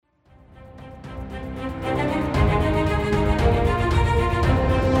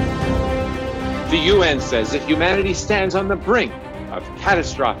The UN says that humanity stands on the brink of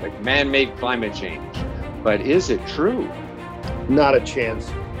catastrophic man-made climate change. But is it true? Not a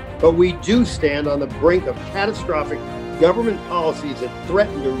chance. But we do stand on the brink of catastrophic government policies that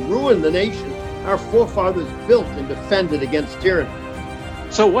threaten to ruin the nation our forefathers built and defended against tyranny.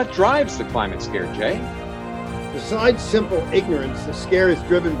 So what drives the climate scare, Jay? Besides simple ignorance, the scare is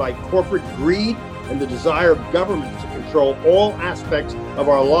driven by corporate greed and the desire of government to control all aspects of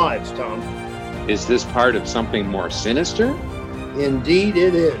our lives, Tom. Is this part of something more sinister? Indeed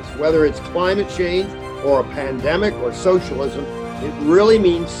it is. Whether it's climate change or a pandemic or socialism, it really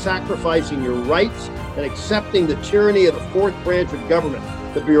means sacrificing your rights and accepting the tyranny of the fourth branch of government,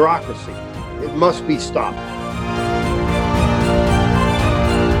 the bureaucracy. It must be stopped.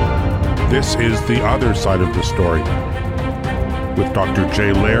 This is The Other Side of the Story with Dr.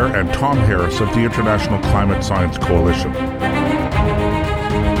 J. Lehr and Tom Harris of the International Climate Science Coalition.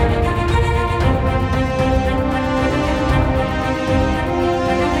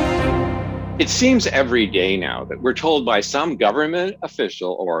 It seems every day now that we're told by some government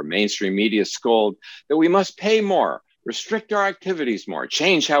official or mainstream media scold that we must pay more, restrict our activities more,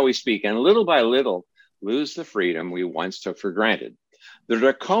 change how we speak, and little by little lose the freedom we once took for granted. The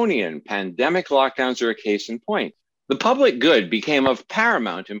draconian pandemic lockdowns are a case in point. The public good became of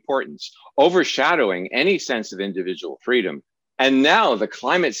paramount importance, overshadowing any sense of individual freedom. And now the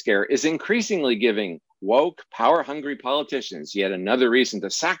climate scare is increasingly giving woke, power-hungry politicians yet another reason to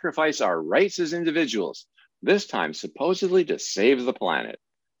sacrifice our rights as individuals, this time supposedly to save the planet.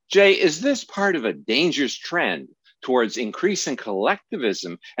 Jay, is this part of a dangerous trend towards increasing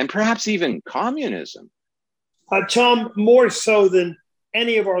collectivism and perhaps even communism? Tom, more so than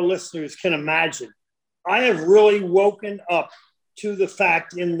any of our listeners can imagine, I have really woken up to the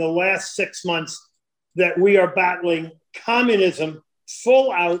fact in the last 6 months that we are battling communism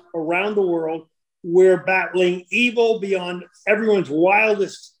full out around the world. We're battling evil beyond everyone's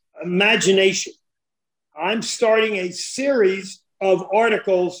wildest imagination. I'm starting a series of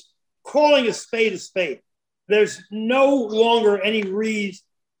articles calling a spade a spade. There's no longer any reason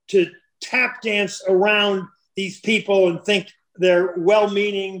to tap dance around these people and think they're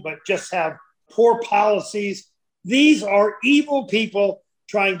well-meaning but just have poor policies. These are evil people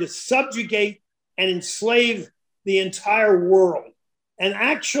trying to subjugate and enslave the entire world. And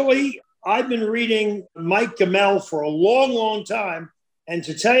actually, I've been reading Mike Gemmell for a long, long time. And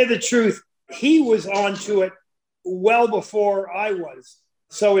to tell you the truth, he was onto it well before I was.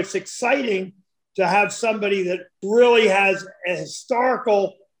 So it's exciting to have somebody that really has a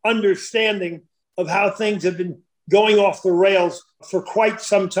historical understanding of how things have been going off the rails for quite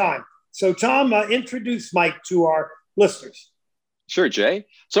some time. So Tom, introduce Mike to our listeners. Sure, Jay.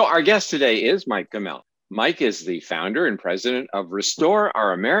 So our guest today is Mike Gemmell. Mike is the founder and president of Restore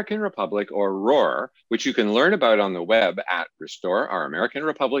Our American Republic, or ROAR, which you can learn about on the web at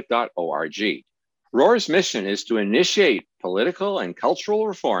restoreouramericanrepublic.org. ROAR's mission is to initiate political and cultural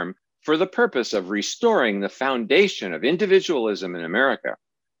reform for the purpose of restoring the foundation of individualism in America.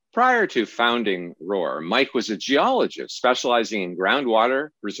 Prior to founding ROAR, Mike was a geologist specializing in groundwater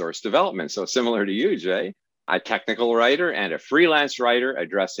resource development, so similar to you, Jay. A technical writer and a freelance writer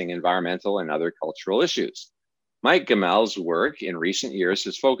addressing environmental and other cultural issues. Mike Gemmell's work in recent years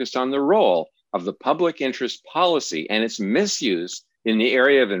has focused on the role of the public interest policy and its misuse in the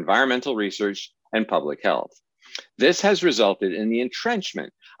area of environmental research and public health. This has resulted in the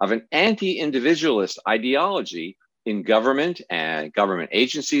entrenchment of an anti-individualist ideology in government and government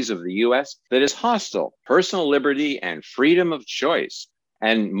agencies of the US that is hostile to personal liberty and freedom of choice.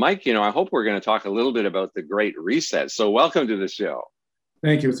 And Mike, I hope we're going to talk a little bit about the Great Reset. So welcome to the show.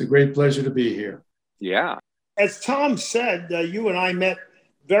 Thank you. It's a great pleasure to be here. Yeah. As Tom said, you and I met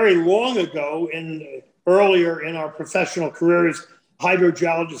very long ago earlier in our professional careers,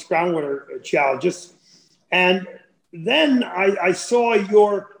 hydrogeologists, groundwater geologists. And then I saw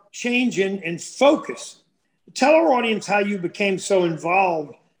your change in focus. Tell our audience how you became so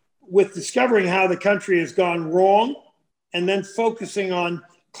involved with discovering how the country has gone wrong and then focusing on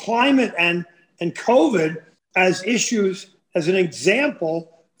climate and COVID as issues, as an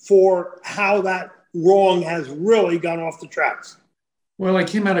example for how that wrong has really gone off the tracks. Well, I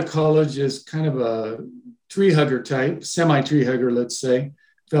came out of college as kind of a tree hugger type, semi-tree hugger, let's say.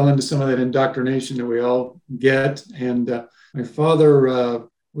 Fell into some of that indoctrination that we all get. And my father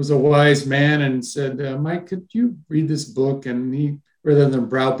was a wise man and said, Mike, could you read this book? And he, rather than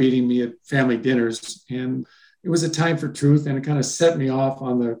browbeating me at family dinners, and it was a time for truth, and it kind of set me off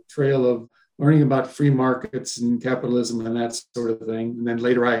on the trail of learning about free markets and capitalism and that sort of thing. And then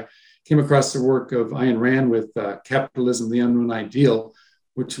later I came across the work of Ayn Rand with Capitalism, the Unknown Ideal,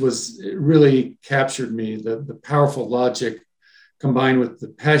 which really captured me, the powerful logic combined with the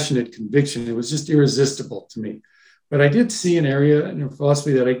passionate conviction. It was just irresistible to me. But I did see an area in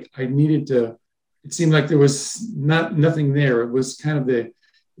philosophy that I needed to, it seemed like there was nothing there. It was kind of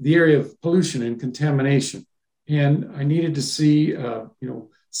the area of pollution and contamination. And I needed to see,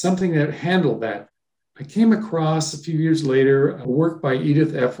 something that handled that. I came across a few years later a work by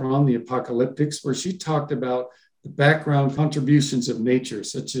Edith Ephron, The Apocalyptics, where she talked about the background contributions of nature,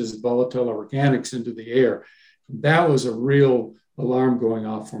 such as volatile organics into the air. That was a real alarm going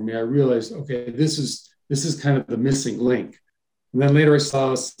off for me. I realized, okay, this is kind of the missing link. And then later I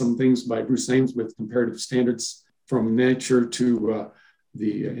saw some things by Bruce Ames with comparative standards from nature to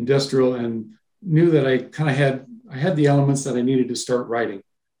the industrial, and knew that I had the elements that I needed to start writing.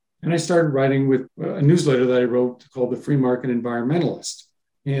 And I started writing with a newsletter that I wrote called The Free Market Environmentalist.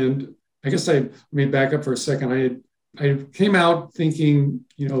 And I guess let me back up for a second. I came out thinking,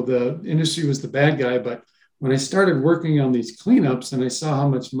 the industry was the bad guy, but when I started working on these cleanups and I saw how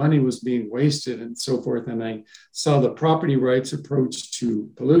much money was being wasted and so forth, and I saw the property rights approach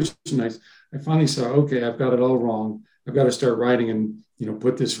to pollution, I finally saw, okay, I've got it all wrong. I've got to start writing and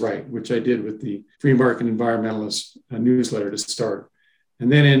put this right, which I did with the Free Market Environmentalist newsletter to start.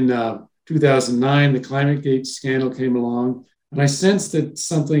 And then in 2009, the ClimateGate scandal came along, and I sensed that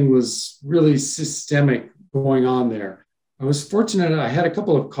something was really systemic going on there. I was fortunate. I had a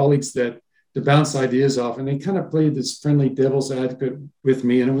couple of colleagues to bounce ideas off, and they kind of played this friendly devil's advocate with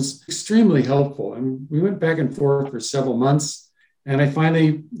me, and it was extremely helpful. And we went back and forth for several months, and it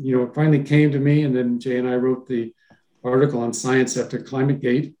finally came to me, and then Jay and I wrote the article on science after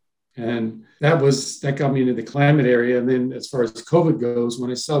ClimateGate. And that got me into the climate area. And then as far as COVID goes,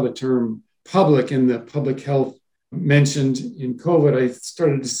 when I saw the term public in the public health mentioned in COVID, I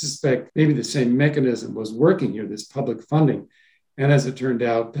started to suspect maybe the same mechanism was working here, this public funding. And as it turned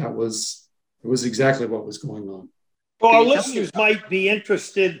out, it was exactly what was going on. Well, our listeners might be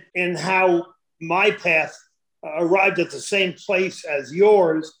interested in how my path arrived at the same place as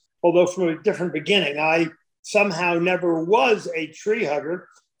yours, although from a different beginning. I somehow never was a tree hugger.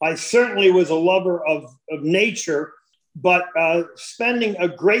 I certainly was a lover of nature, but spending a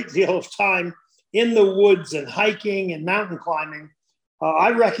great deal of time in the woods and hiking and mountain climbing, I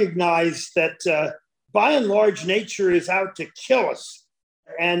recognized that by and large, nature is out to kill us,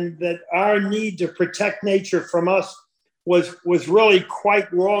 and that our need to protect nature from us was really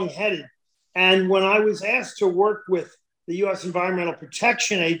quite wrong-headed. And when I was asked to work with the U.S. Environmental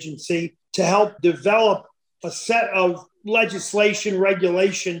Protection Agency to help develop a set of legislation,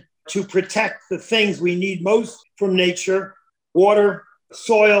 regulation to protect the things we need most from nature, water,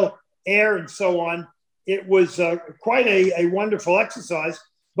 soil, air, and so on, it was quite a wonderful exercise.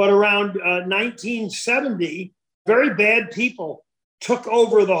 But around 1970, very bad people took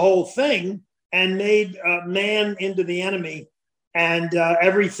over the whole thing and made man into the enemy. And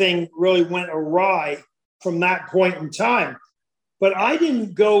everything really went awry from that point in time. But I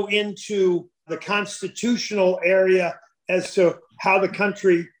didn't go into the constitutional area as to how the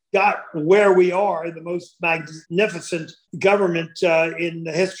country got where we are, the most magnificent government in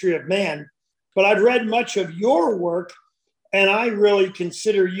the history of man. But I've read much of your work, and I really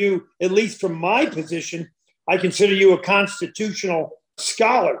consider you, at least from my position, I consider you a constitutional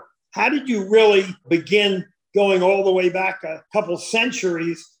scholar. How did you really begin going all the way back a couple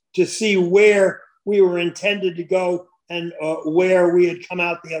centuries to see where we were intended to go and where we had come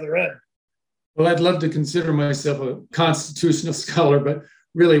out the other end? Well, I'd love to consider myself a constitutional scholar, but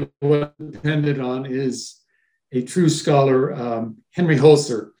really what I depended on is a true scholar, Henry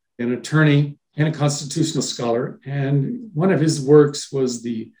Holzer, an attorney and a constitutional scholar. And one of his works was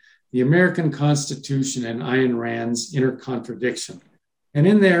the American Constitution and Ayn Rand's Inner Contradiction. And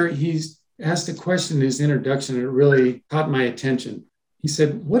in there, he's asked a question in his introduction, and it really caught my attention. He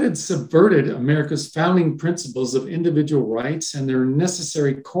said, what had subverted America's founding principles of individual rights and their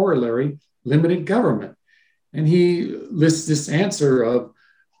necessary corollary, limited government? And he lists this answer of,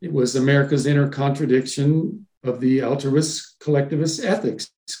 it was America's inner contradiction of the altruist collectivist ethics,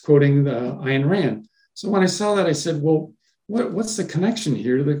 quoting Ayn Rand. So when I saw that, I said, well, what's the connection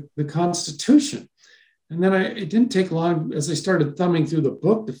here to the Constitution? And then it didn't take long as I started thumbing through the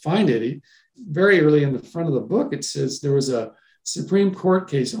book to find it. Very early in the front of the book, it says there was a Supreme Court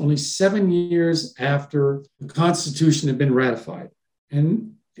case only 7 years after the Constitution had been ratified.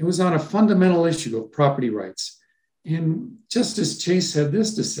 And it was on a fundamental issue of property rights. And Justice Chase had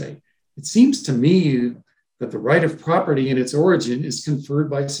this to say, it seems to me that the right of property in its origin is conferred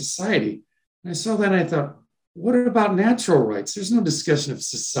by society. And I saw that and I thought, what about natural rights? There's no discussion of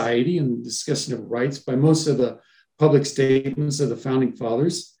society and discussion of rights by most of the public statements of the founding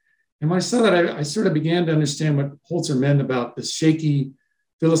fathers. And when I saw that, I sort of began to understand what Holzer meant about the shaky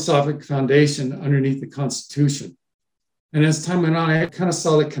philosophic foundation underneath the Constitution. And as time went on, I kind of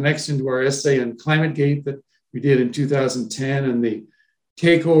saw the connection to our essay on ClimateGate that we did in 2010 and the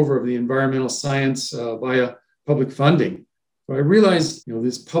takeover of the environmental science via public funding. But I realized,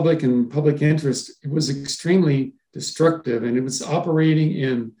 this public and public interest, it was extremely destructive, and it was operating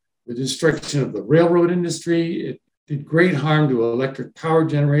in the destruction of the railroad industry. It did great harm to electric power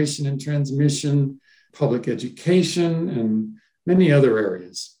generation and transmission, public education, and many other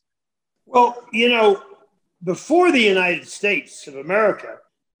areas. Well, before the United States of America,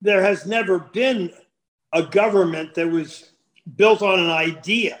 there has never been a government that was built on an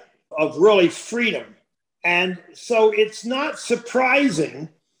idea of really freedom. And so it's not surprising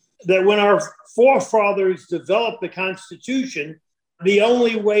that when our forefathers developed the Constitution, the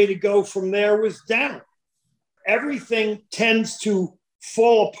only way to go from there was down. Everything tends to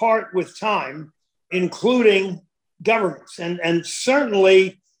fall apart with time, including governments. And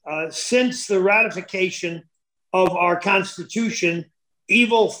certainly since the ratification of our Constitution,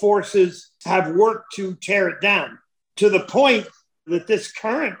 evil forces have worked to tear it down, to the point that this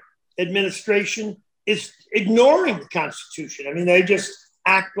current administration is ignoring the Constitution. I mean, they just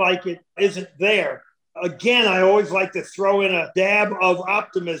act like it isn't there. Again, I always like to throw in a dab of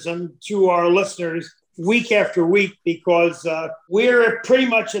optimism to our listeners week after week, because we're pretty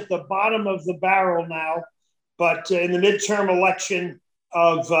much at the bottom of the barrel now. But in the midterm election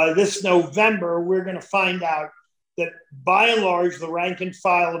of this November, we're going to find out that by and large, the rank and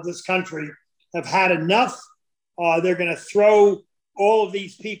file of this country have had enough. They're going to throw all of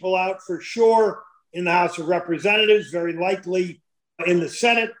these people out for sure in the House of Representatives, very likely in the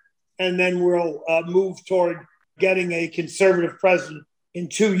Senate, and then we'll move toward getting a conservative president in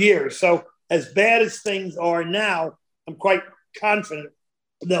 2 years. So as bad as things are now, I'm quite confident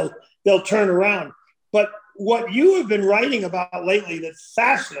they'll turn around. But what you have been writing about lately that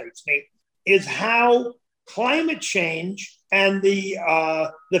fascinates me is how climate change and the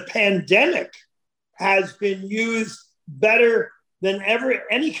pandemic has been used better than ever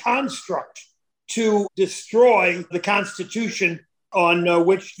any construct to destroy the Constitution on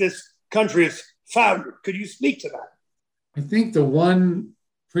which this country is founded. Could you speak to that? I think the one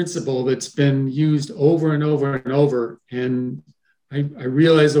principle that's been used over and over and over, and I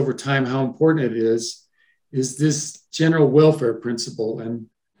realize over time how important it is this general welfare principle. And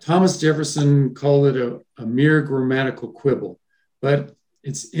Thomas Jefferson called it a mere grammatical quibble, but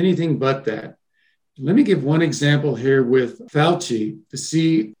it's anything but that. Let me give one example here with Fauci to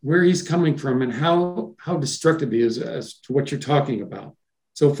see where he's coming from and how destructive he is as to what you're talking about.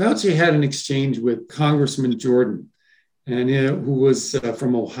 So Fauci had an exchange with Congressman Jordan, and who was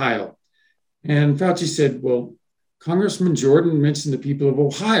from Ohio. And Fauci said, well, Congressman Jordan mentioned the people of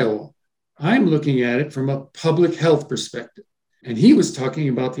Ohio. I'm looking at it from a public health perspective. And he was talking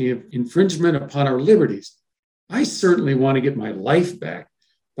about the infringement upon our liberties. I certainly want to get my life back,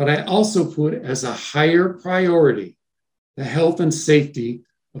 but I also put as a higher priority the health and safety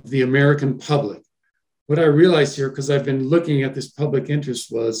of the American public. What I realized here, because I've been looking at this public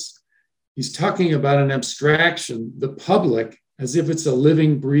interest, was he's talking about an abstraction, the public, as if it's a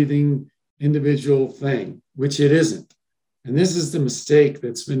living, breathing, individual thing, which it isn't. And this is the mistake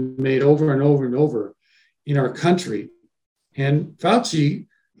that's been made over and over and over in our country. And Fauci,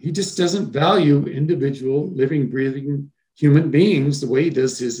 he just doesn't value individual, living, breathing human beings the way he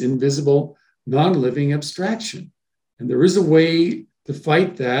does his invisible, non-living abstraction. And there is a way to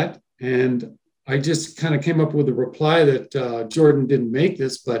fight that. And I just kind of came up with a reply that Jordan didn't make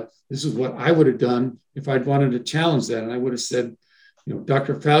this, but this is what I would have done if I'd wanted to challenge that. And I would have said,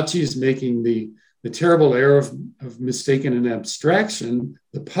 Dr. Fauci is making the terrible error of mistaking an abstraction,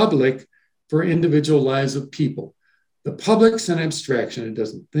 the public, for individual lives of people. The public's an abstraction. It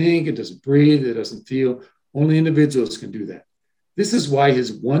doesn't think, it doesn't breathe, it doesn't feel. Only individuals can do that. This is why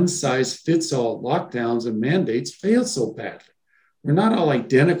his one-size-fits-all lockdowns and mandates fail so badly. We're not all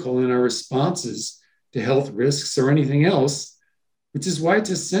identical in our responses to health risks or anything else, which is why it's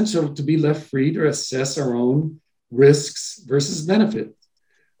essential to be left free to assess our own risks versus benefits.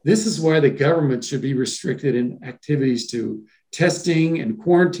 This is why the government should be restricted in activities to testing and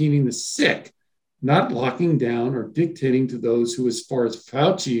quarantining the sick, not locking down or dictating to those who, as far as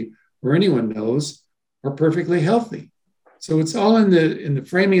Fauci or anyone knows, are perfectly healthy. So it's all in the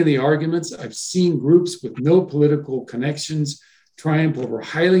framing of the arguments. I've seen groups with no political connections triumph over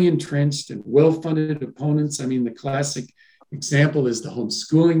highly entrenched and well-funded opponents. I mean, the classic example is the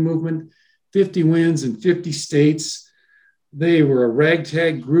homeschooling movement, 50 wins in 50 states. They were a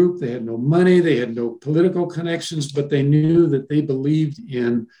ragtag group. They had no money. They had no political connections, but they knew that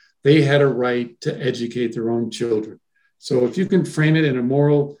they had a right to educate their own children. So if you can frame it in a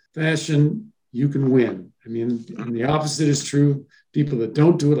moral fashion, you can win. I mean, and the opposite is true. People that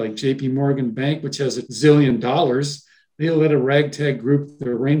don't do it, like JP Morgan Bank, which has $1 zillion, they let a ragtag group, the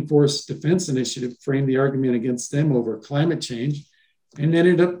Rainforest Defense Initiative, frame the argument against them over climate change and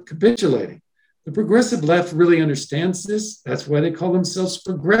ended up capitulating. The progressive left really understands this. That's why they call themselves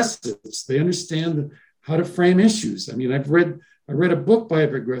progressives. They understand how to frame issues. I mean, I read a book by a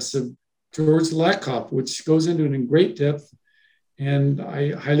progressive, George Lakoff, which goes into it in great depth. And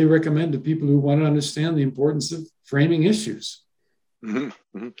I highly recommend to people who want to understand the importance of framing issues. Mm-hmm.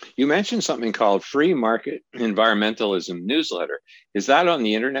 Mm-hmm. You mentioned something called Free Market Environmentalism Newsletter. Is that on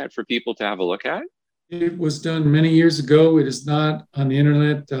the internet for people to have a look at? It was done many years ago. It is not on the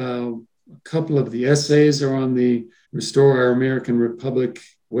internet. A couple of the essays are on the Restore Our American Republic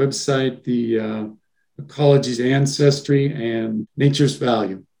website, the Ecology's Ancestry and Nature's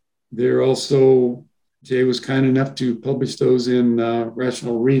Value. They're also, Jay was kind enough to publish those in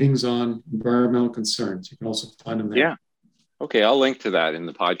Rational Readings on Environmental Concerns. You can also find them there. Yeah. Okay, I'll link to that in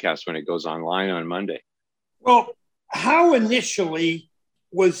the podcast when it goes online on Monday. Well, how initially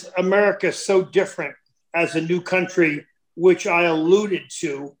was America so different as a new country, which I alluded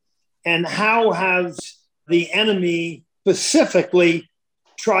to, and how has the enemy specifically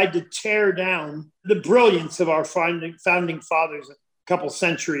tried to tear down the brilliance of our founding fathers a couple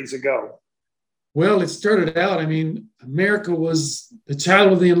centuries ago? Well, it started out, America was the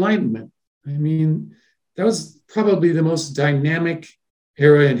child of the Enlightenment. That was probably the most dynamic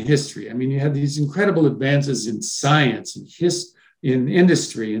era in history. You had these incredible advances in science and in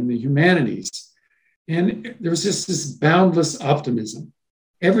industry and the humanities. And there was just this boundless optimism.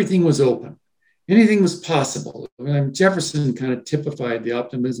 Everything was open. Anything was possible. Jefferson kind of typified the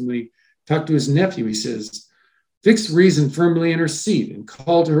optimism when he talked to his nephew. He says, "Fix reason firmly in her seat and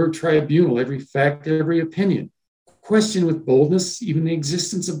call to her tribunal every fact, every opinion. Question with boldness even the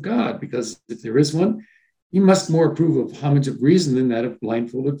existence of God, because if there is one, he must more approve of homage of reason than that of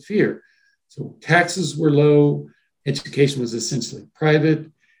blindfolded fear." So taxes were low, education was essentially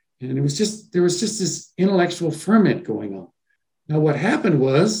private, and there was just this intellectual ferment going on. Now, what happened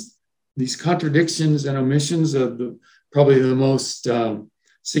was these contradictions and omissions of probably the most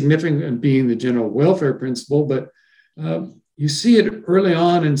significant being the general welfare principle, but you see it early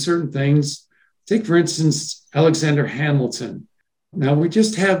on in certain things. Take, for instance, Alexander Hamilton. Now, we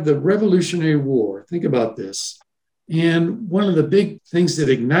just had the Revolutionary War. Think about this. And one of the big things that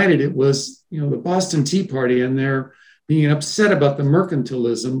ignited it was, the Boston Tea Party and their being upset about the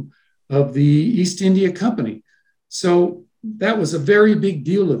mercantilism of the East India Company. So that was a very big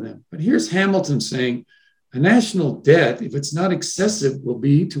deal to them. But here's Hamilton saying, a national debt, if it's not excessive, will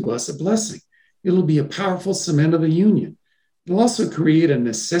be to us a blessing. It'll be a powerful cement of the Union. It'll also create a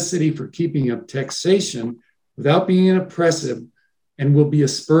necessity for keeping up taxation without being oppressive, and will be a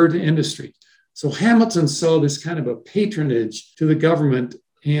spur to industry. So Hamilton saw this kind of a patronage to the government,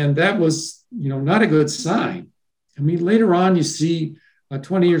 and that was, not a good sign. Later on, you see,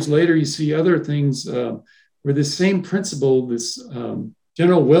 20 years later, you see other things where this same principle, this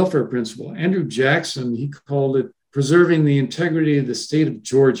general welfare principle, Andrew Jackson, he called it preserving the integrity of the state of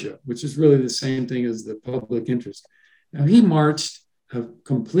Georgia, which is really the same thing as the public interest. Now, he marched a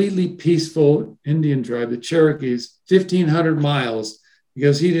completely peaceful Indian tribe, the Cherokees, 1,500 miles,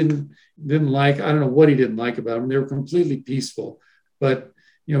 because he didn't like, I don't know what he didn't like about them. They were completely peaceful. But,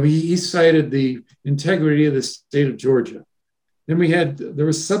 he cited the integrity of the state of Georgia. Then there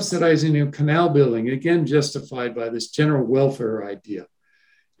was subsidizing canal building, again, justified by this general welfare idea.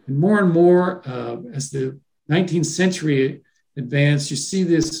 And more, as the 19th century advanced, you see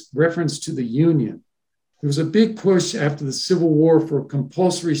this reference to the Union. There was a big push after the Civil War for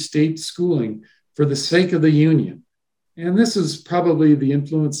compulsory state schooling for the sake of the Union. And this is probably the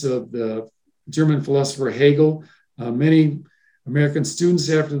influence of the German philosopher Hegel. Many American students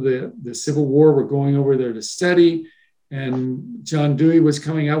after the Civil War were going over there to study. And John Dewey was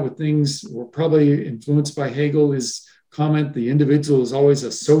coming out with things were probably influenced by Hegel. His comment, the individual is always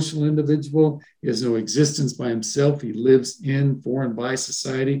a social individual. He has no existence by himself. He lives in, for, and by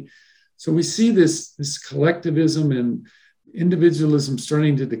society. So we see this collectivism and individualism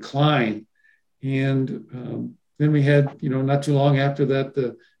starting to decline. And then we had, not too long after that,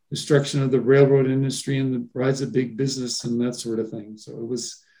 the destruction of the railroad industry and the rise of big business and that sort of thing. So it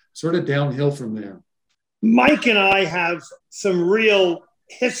was sort of downhill from there. Mike and I have some real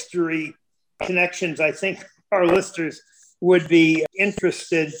history connections. I think our listeners would be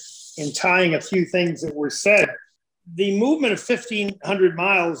interested in tying a few things that were said. the movement of 1,500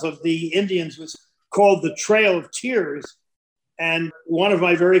 miles of the Indians was called the Trail of Tears. And one of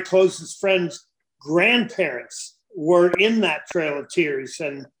my very closest friends' grandparents were in that Trail of Tears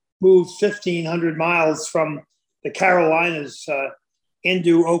and moved 1,500 miles from the Carolinas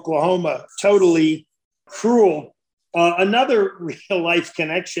into Oklahoma. Totally cruel. Another real life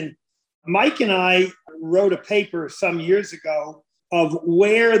connection. Mike and I wrote a paper some years ago of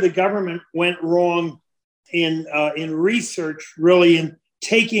where the government went wrong in research, really in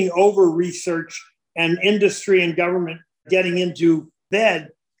taking over research and industry and government getting into bed.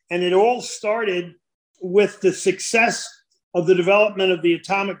 And it all started with the success of the development of the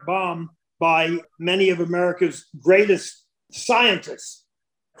atomic bomb by many of America's greatest scientists.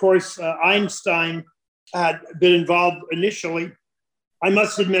 Of course, Einstein had been involved initially. I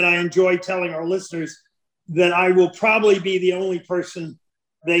must admit, I enjoy telling our listeners that I will probably be the only person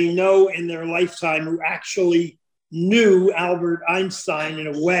they know in their lifetime who actually knew Albert Einstein in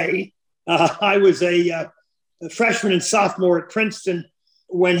a way. I was a freshman and sophomore at Princeton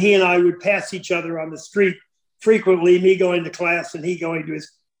when he and I would pass each other on the street frequently, me going to class and he going to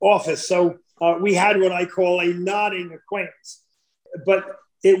his office. So we had what I call a nodding acquaintance. But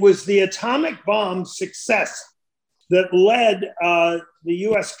it was the atomic bomb success that led the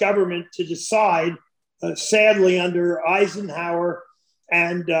US government to decide, sadly under Eisenhower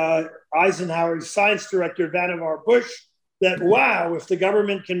and Eisenhower's science director, Vannevar Bush, that, wow, if the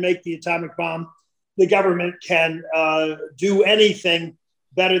government can make the atomic bomb, the government can do anything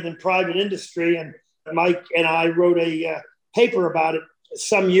better than private industry. And Mike and I wrote a paper about it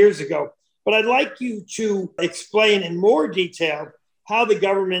some years ago. But I'd like you to explain in more detail how the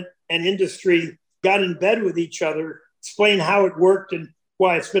government and industry got in bed with each other, explain how it worked and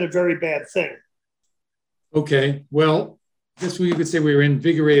why it's been a very bad thing. Okay, well, I guess we could say we were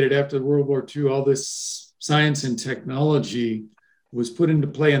invigorated after World War II. All this science and technology was put into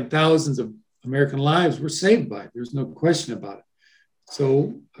play, and thousands of American lives were saved by it. There's no question about it.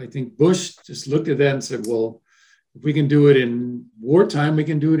 So I think Bush just looked at that and said, well, if we can do it in wartime, we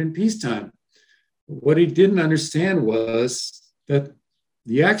can do it in peacetime. What he didn't understand was that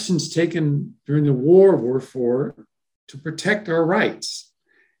the actions taken during the war were to protect our rights.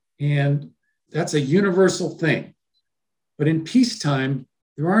 And that's a universal thing. But in peacetime,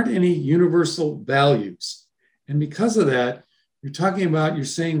 there aren't any universal values. And because of that, you're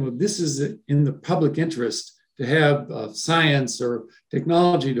saying, well, this is in the public interest to have science or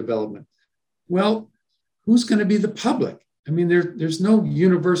technology development. Well, who's going to be the public? I mean, there's no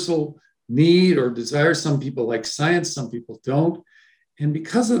universal need or desire. Some people like science, some people don't. And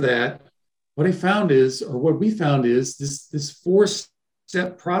because of that, what we found is this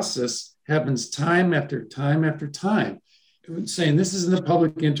four-step process happens time after time after time. Saying this is in the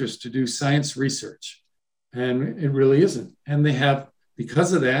public interest to do science research. And it really isn't. And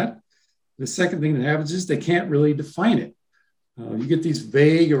because of that, the second thing that happens is they can't really define it. You get these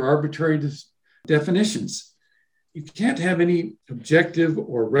vague or arbitrary definitions. You can't have any objective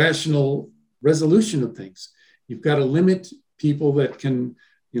or rational resolution of things. You've got to limit people that can,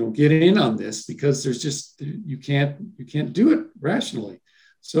 get in on this, because there's just, you can't do it rationally.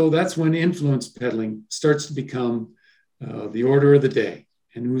 So that's when influence peddling starts to become the order of the day.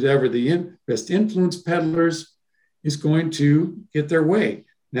 And whoever the best influence peddlers is going to get their way.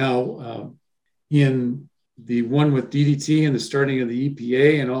 Now, in the one with DDT and the starting of the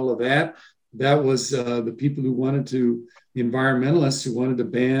EPA and all of that, that was the people who the environmentalists who wanted to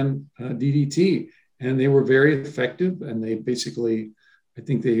ban DDT. And they were very effective. And they basically, I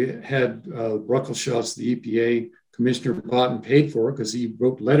think they had Ruckelshaus, the EPA commissioner, bought and paid for, because he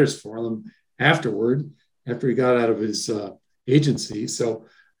wrote letters for them after he got out of his agency. So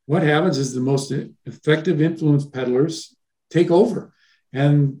what happens is the most effective influence peddlers take over.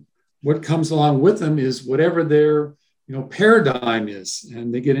 And what comes along with them is whatever their paradigm is,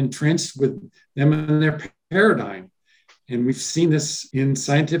 and they get entrenched with them and their paradigm. And we've seen this in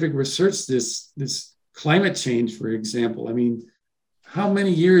scientific research, this climate change, for example. I mean, how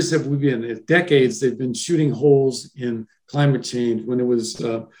many years have we been? Decades, they've been shooting holes in climate change when it was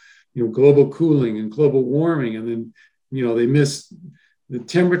global cooling and global warming. And then, they missed the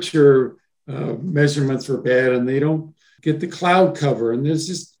temperature measurements were bad, and they don't get the cloud cover. And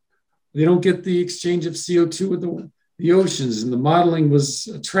they don't get the exchange of CO2 with the oceans. And the modeling was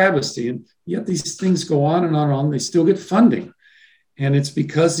a travesty. And yet these things go on and on and on. They still get funding. And it's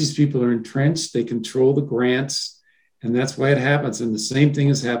because these people are entrenched. They control the grants. And that's why it happens. And the same thing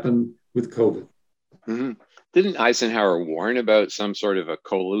has happened with COVID. Mm-hmm. Didn't Eisenhower warn about some sort of a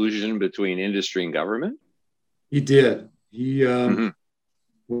collusion between industry and government? He did.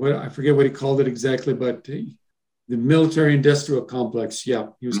 I forget what he called it exactly, but The military industrial complex. Yeah,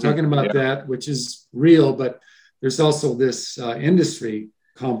 he was talking about that, which is real, but there's also this industry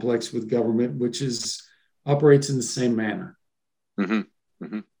complex with government, which operates in the same manner.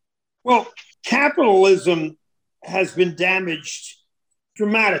 Well, capitalism has been damaged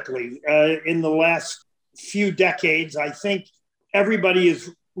dramatically in the last few decades. I think everybody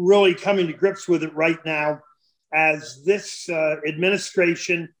is really coming to grips with it right now, as this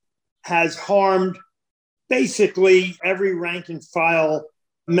administration has harmed basically every rank and file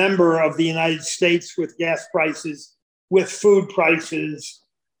member of the United States with gas prices, with food prices,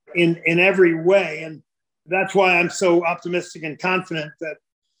 in every way. And that's why I'm so optimistic and confident that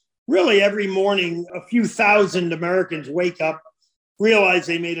really every morning a few thousand Americans wake up, realize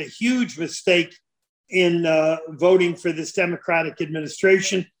they made a huge mistake in voting for this Democratic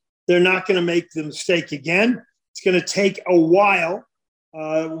administration. They're not going to make the mistake again. It's going to take a while.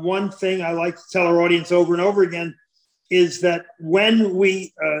 One thing I like to tell our audience over and over again is that when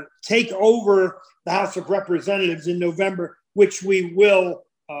we take over the House of Representatives in November, which we will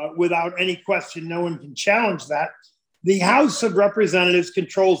without any question, no one can challenge that, the House of Representatives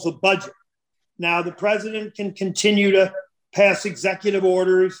controls the budget. Now, the president can continue to pass executive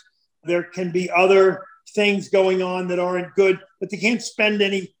orders. There can be other things going on that aren't good, but they can't spend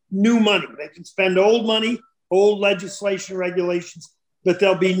any new money. They can spend old money, old legislation, regulations, but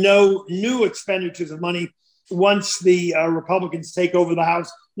there'll be no new expenditures of money once the Republicans take over the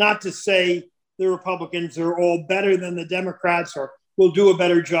House. Not to say the Republicans are all better than the Democrats or will do a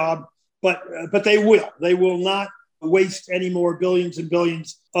better job, but they will. They will not waste any more billions and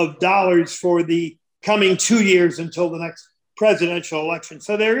billions of dollars for the coming 2 years until the next presidential election.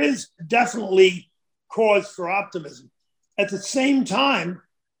 So there is definitely cause for optimism. At the same time,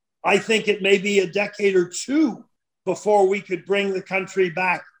 I think it may be a decade or two before we could bring the country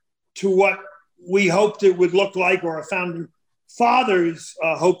back to what we hoped it would look like, or our founding fathers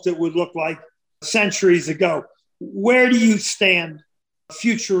hoped it would look like centuries ago. Where do you stand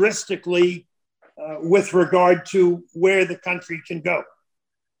futuristically with regard to where the country can go?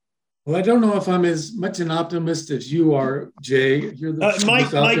 Well, I don't know if I'm as much an optimist as you are, Jay. You're the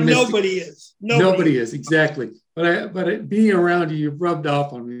Mike, nobody is. Nobody is, exactly. But being around you, you've rubbed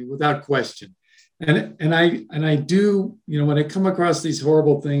off on me without question. And I do, when I come across these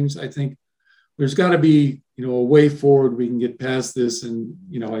horrible things, I think there's got to be, a way forward. We can get past this. And,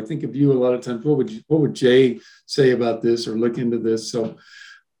 I think of you a lot of times, what would Jay say about this or look into this? So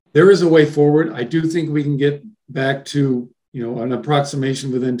there is a way forward. I do think we can get back to, an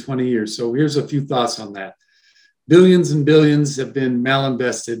approximation within 20 years. So here's a few thoughts on that. Billions and billions have been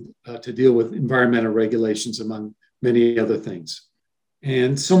malinvested to deal with environmental regulations, among many other things.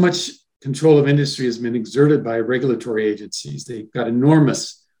 And so much control of industry has been exerted by regulatory agencies. They've got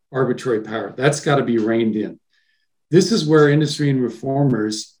enormous arbitrary power. That's got to be reined in. This is where industry and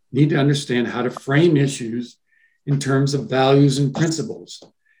reformers need to understand how to frame issues in terms of values and principles.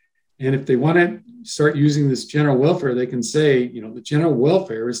 And if they want to start using this general welfare, they can say, the general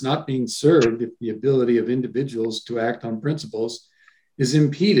welfare is not being served if the ability of individuals to act on principles is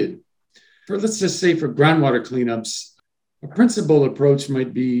impeded. Let's just say for groundwater cleanups, a principled approach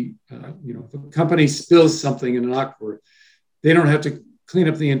might be, if a company spills something in an aquifer, they don't have to clean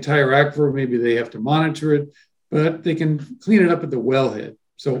up the entire aquifer. Maybe they have to monitor it, but they can clean it up at the wellhead.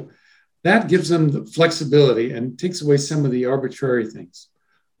 So that gives them the flexibility and takes away some of the arbitrary things.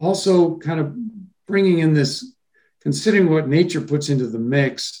 Also, kind of bringing in this, considering what nature puts into the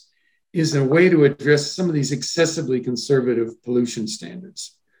mix, is a way to address some of these excessively conservative pollution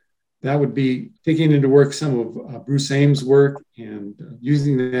standards. That would be taking into work some of Bruce Ames' work and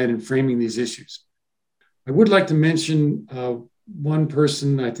using that in framing these issues. I would like to mention one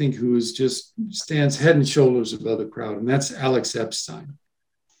person I think who is just stands head and shoulders above the crowd, and that's Alex Epstein.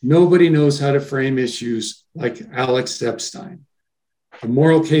 Nobody knows how to frame issues like Alex Epstein. The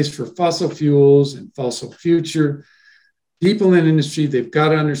moral case for fossil fuels and fossil future. People in industry, they've got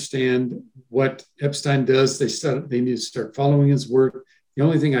to understand what Epstein does. They need to start following his work. The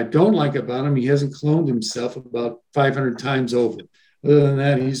only thing I don't like about him, he hasn't cloned himself about 500 times over. Other than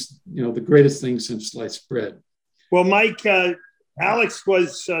that, he's the greatest thing since sliced bread. Well, Mike, Alex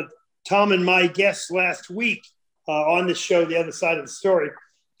was Tom and my guest last week on the show, The Other Side of the Story.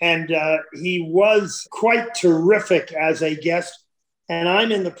 And he was quite terrific as a guest. And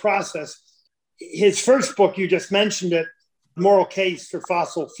I'm in the process. His first book, you just mentioned it, Moral Case for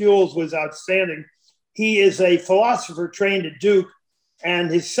Fossil Fuels, was outstanding. He is a philosopher trained at Duke.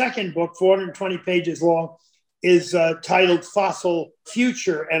 And his second book, 420 pages long, is titled Fossil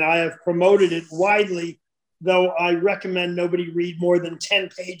Future. And I have promoted it widely, though I recommend nobody read more than 10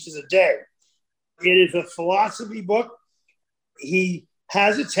 pages a day. It is a philosophy book. He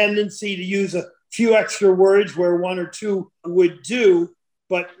has a tendency to use a few extra words where one or two would do,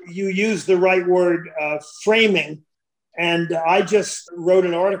 but you use the right word, framing. And I just wrote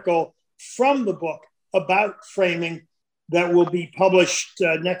an article from the book about framing that will be published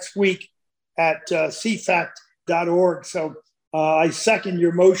next week at cfact.org. So I second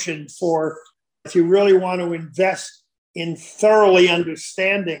your motion for, if you really want to invest in thoroughly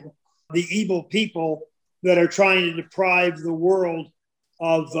understanding the evil people that are trying to deprive the world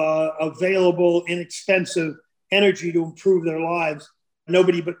of available, inexpensive energy to improve their lives.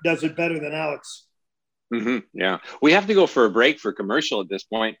 Nobody does it better than Alex. Mm-hmm. Yeah. We have to go for a break for commercial at this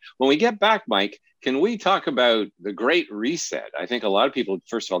point. When we get back, Mike, can we talk about the Great Reset? I think a lot of people,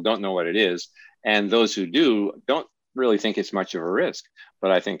 first of all, don't know what it is. And those who do don't really think it's much of a risk.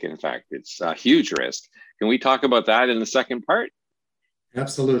 But I think, in fact, it's a huge risk. Can we talk about that in the second part?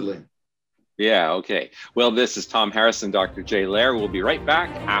 Absolutely. Yeah, okay. Well, this is Tom Harris and Dr. Jay Lehr. We'll be right back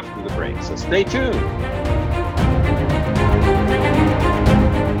after the break, so stay tuned.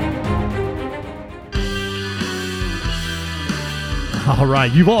 All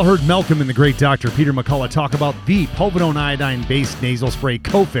right, you've all heard Malcolm and the great Dr. Peter McCullough talk about the povidone iodine-based nasal spray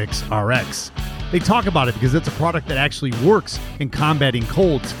Cofix RX. They talk about it because it's a product that actually works in combating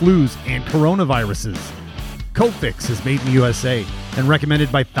colds, flus, and coronaviruses. Cofix is made in the USA and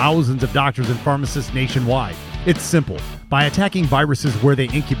recommended by thousands of doctors and pharmacists nationwide. It's simple. By attacking viruses where they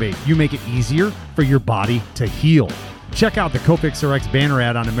incubate, you make it easier for your body to heal. Check out the Cofix RX banner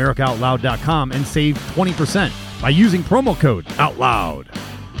ad on AmericaOutloud.com and save 20% by using promo code OUTLOUD.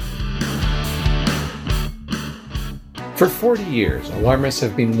 For 40 years, alarmists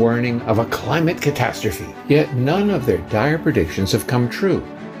have been warning of a climate catastrophe, yet none of their dire predictions have come true.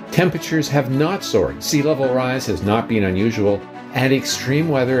 Temperatures have not soared, sea level rise has not been unusual, and extreme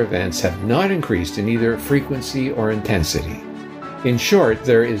weather events have not increased in either frequency or intensity. In short,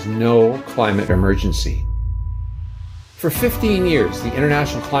 there is no climate emergency. For 15 years, the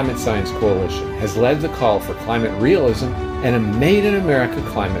International Climate Science Coalition has led the call for climate realism and a Made in America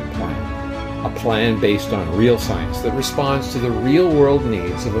climate plan. A plan based on real science that responds to the real-world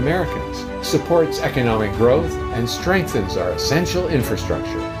needs of Americans, supports economic growth, and strengthens our essential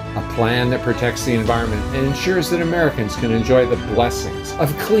infrastructure. A plan that protects the environment and ensures that Americans can enjoy the blessings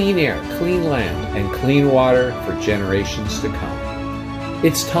of clean air, clean land, and clean water for generations to come.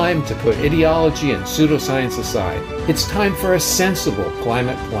 It's time to put ideology and pseudoscience aside. It's time for a sensible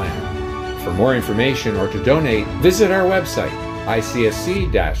climate plan. For more information or to donate, visit our website,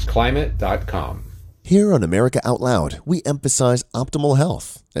 icsc-climate.com. Here on America Out Loud, we emphasize optimal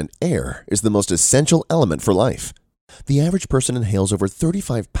health, and air is the most essential element for life. The average person inhales over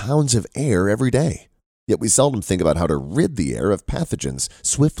 35 pounds of air every day. Yet we seldom think about how to rid the air of pathogens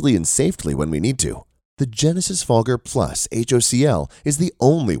swiftly and safely when we need to. The Genesis Fogger Plus HOCl is the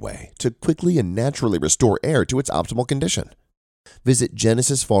only way to quickly and naturally restore air to its optimal condition. Visit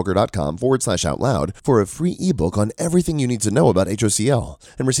genesisfogger.com/outloud for a free ebook on everything you need to know about HOCl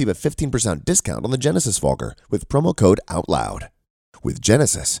and receive a 15% discount on the Genesis Fogger with promo code OUTLOUD. With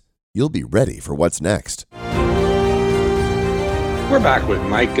Genesis, you'll be ready for what's next. We're back with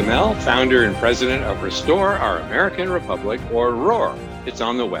Mike Gamel, founder and president of Restore Our American Republic, or ROAR. It's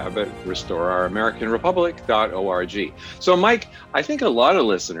on the web at restoreouramericanrepublic.org. So, Mike, I think a lot of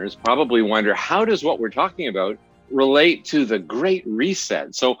listeners probably wonder, how does what we're talking about relate to the Great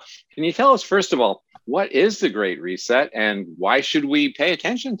Reset? So can you tell us, first of all, what is the Great Reset and why should we pay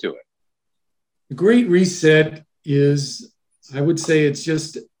attention to it? The Great Reset is, I would say, it's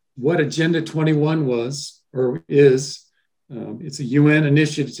just what Agenda 21 was or is. It's a UN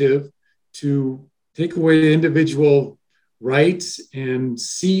initiative to take away individual rights and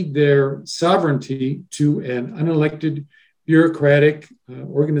cede their sovereignty to an unelected bureaucratic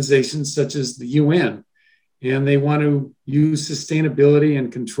organization such as the UN. And they want to use sustainability and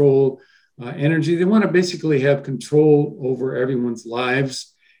control energy. They want to basically have control over everyone's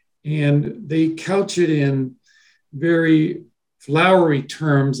lives. And they couch it in very flowery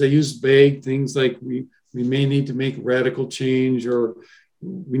terms. They use vague things like we may need to make radical change, or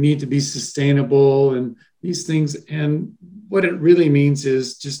we need to be sustainable, and these things. And what it really means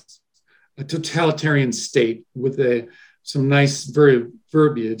is just a totalitarian state with some nice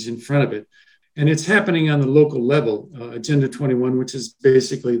verbiage in front of it. And it's happening on the local level, Agenda 21, which is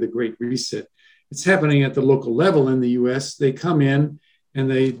basically the Great Reset. It's happening at the local level in the US. They come in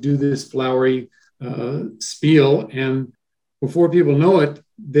and they do this flowery spiel, and before people know it,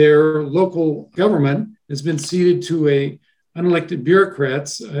 their local government has been ceded to unelected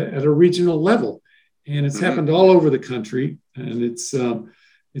bureaucrats at a regional level. And it's happened all over the country. And it's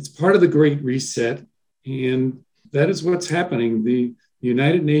It's part of the Great Reset. And that is what's happening. The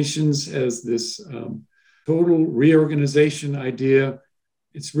United Nations has this total reorganization idea.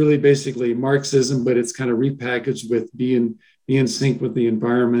 It's really basically Marxism, but it's kind of repackaged with be in sync with the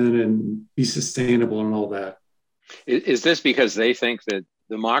environment and be sustainable and all that. Is this because they think that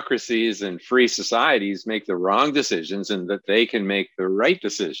democracies and free societies make the wrong decisions and that they can make the right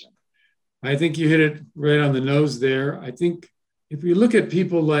decision? I think you hit it right on the nose there. I think if we look at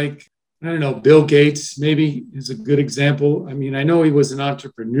people like, I don't know, Bill Gates maybe is a good example. I mean, I know he was an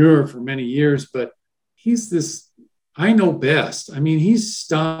entrepreneur for many years, but he's this, I know best. I mean, he's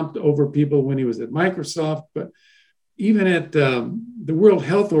stomped over people when he was at Microsoft, but even at the World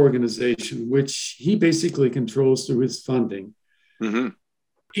Health Organization, which he basically controls through his funding. Mm-hmm.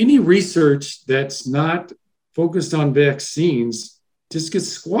 Any research that's not focused on vaccines just gets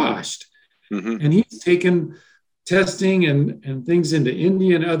squashed. Mm-hmm. And he's taken testing and things into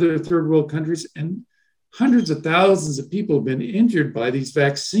India and other third world countries, and hundreds of thousands of people have been injured by these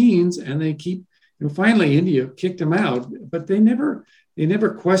vaccines, and they keep, finally India kicked them out, but they never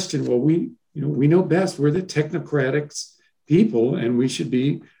questioned, well, we know best, we're the technocratic people and we should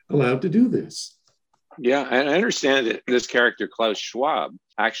be allowed to do this. Yeah, and I understand that this character, Klaus Schwab,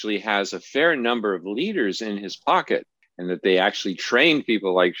 actually has a fair number of leaders in his pocket, and that they actually trained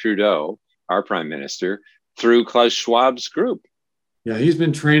people like Trudeau, our prime minister, through Klaus Schwab's group. Yeah, he's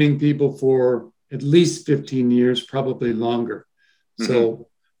been training people for at least 15 years, probably longer. Mm-hmm. So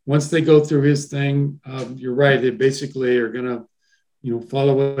once they go through his thing, you're right, they basically are going to,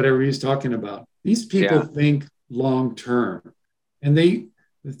 follow whatever he's talking about. These people think long term. And the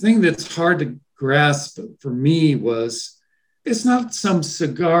thing that's hard to grasp for me was, it's not some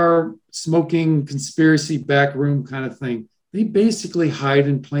cigar smoking conspiracy backroom kind of thing. They basically hide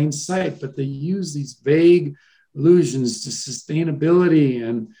in plain sight, but they use these vague allusions to sustainability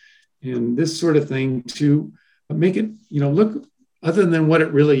and this sort of thing to make it, look other than what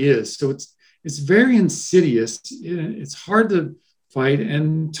it really is. So it's very insidious. It's hard to fight.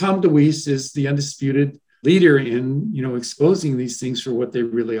 And Tom DeWeese is the undisputed leader in, exposing these things for what they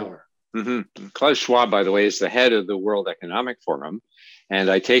really are. Mm-hmm. Klaus Schwab, by the way, is the head of the World Economic Forum. And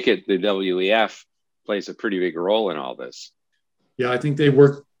I take it the WEF plays a pretty big role in all this. Yeah, I think they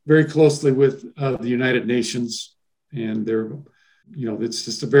work very closely with the United Nations, and they're, it's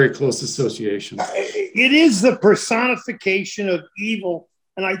just a very close association. It is the personification of evil.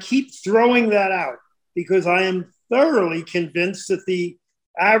 And I keep throwing that out because I am thoroughly convinced that the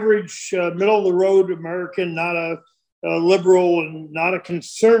average middle of the road American, not a liberal and not a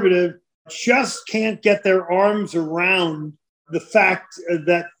conservative, just can't get their arms around the fact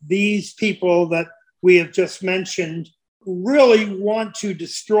that these people that we have just mentioned really want to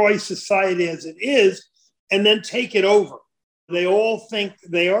destroy society as it is and then take it over. They all think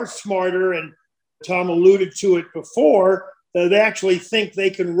they are smarter, and Tom alluded to it before, they actually think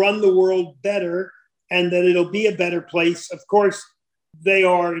they can run the world better and that it'll be a better place. Of course, they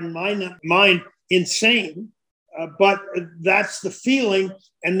are, in my mind, insane, but that's the feeling,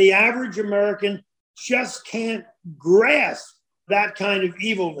 and the average American just can't grasp that kind of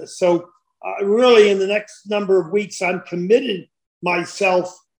evilness. So really, in the next number of weeks, I'm committed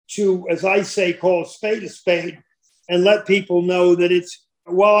myself to, as I say, call a spade, and let people know that it's,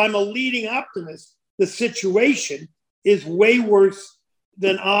 while I'm a leading optimist, the situation is way worse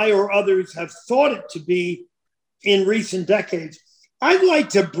than I or others have thought it to be in recent decades. I'd like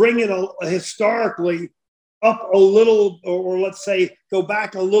to bring it historically up a little, or let's say go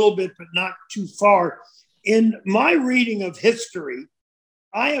back a little bit, but not too far. In my reading of history,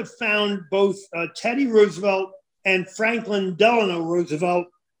 I have found both Teddy Roosevelt and Franklin Delano Roosevelt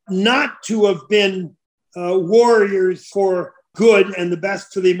not to have been warriors for good and the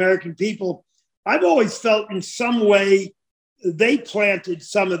best for the American people. I've always felt in some way they planted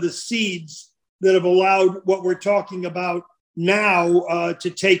some of the seeds that have allowed what we're talking about now to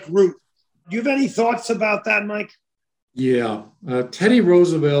take root. Do you have any thoughts about that, Mike? Yeah. Teddy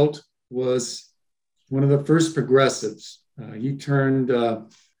Roosevelt was one of the first progressives. He turned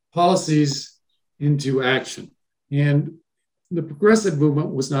policies into action. And the progressive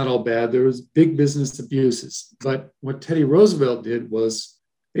movement was not all bad. There was big business abuses. But what Teddy Roosevelt did was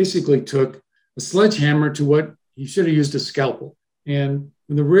basically took a sledgehammer to what he should have used a scalpel. And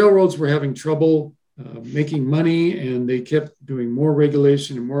when the railroads were having trouble making money and they kept doing more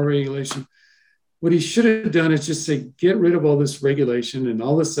regulation and more regulation, what he should have done is just say, get rid of all this regulation and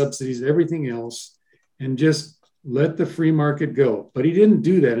all the subsidies, everything else, and just let the free market go. But he didn't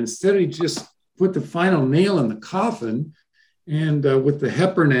do that. Instead, he just put the final nail in the coffin and with the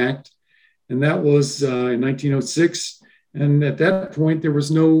Hepburn Act, and that was in 1906. And at that point, there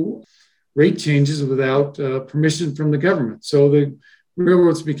was no rate changes without permission from the government. So the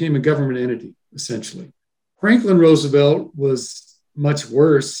railroads became a government entity, essentially. Franklin Roosevelt was much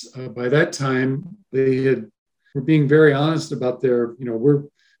worse. By that time, were being very honest about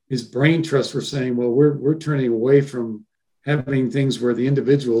his brain trusts were saying, well, we're turning away from having things where the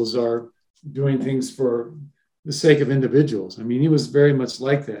individuals are doing things for the sake of individuals. I mean, he was very much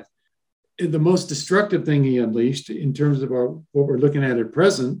like that. The most destructive thing he unleashed in terms of what we're looking at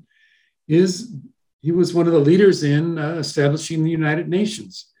present is he was one of the leaders in establishing the United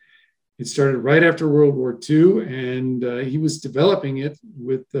Nations. It started right after World War II, and he was developing it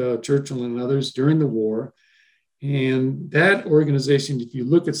with Churchill and others during the war. And that organization, if you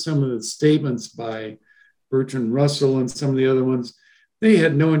look at some of the statements by Bertrand Russell and some of the other ones, they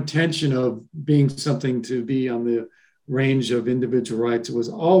had no intention of being something to be on the range of individual rights. It was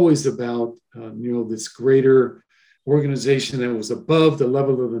always about, this greater organization that was above the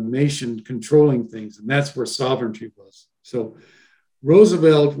level of the nation controlling things. And that's where sovereignty was. So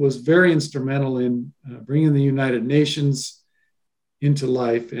Roosevelt was very instrumental in bringing the United Nations into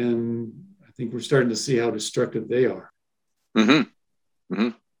life. And I think we're starting to see how destructive they are. Mm-hmm. Mm-hmm.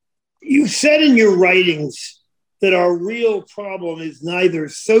 You said in your writings that our real problem is neither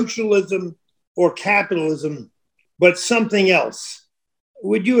socialism or capitalism, but something else.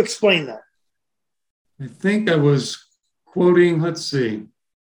 Would you explain that? I think I was quoting, let's see,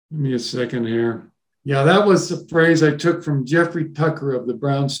 give me a second here. Yeah, that was a phrase I took from Jeffrey Tucker of the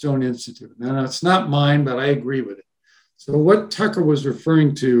Brownstone Institute. Now, it's not mine, but I agree with it. So what Tucker was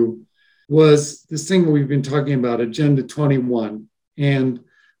referring to was this thing we've been talking about, Agenda 21. And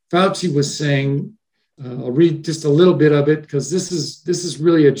Fauci was saying, I'll read just a little bit of it because this is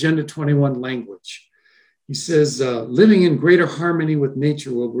really Agenda 21 language. He says, living in greater harmony with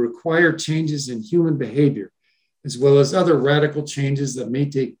nature will require changes in human behavior, as well as other radical changes that may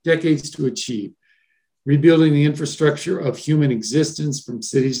take decades to achieve. Rebuilding the infrastructure of human existence from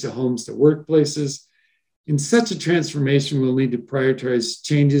cities to homes to workplaces. In such a transformation, we'll need to prioritize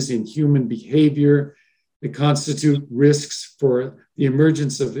changes in human behavior that constitute risks for the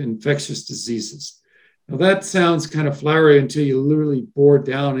emergence of infectious diseases. Now that sounds kind of flowery until you literally bore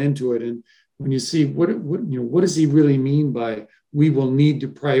down into it. And when you see what does he really mean by we will need to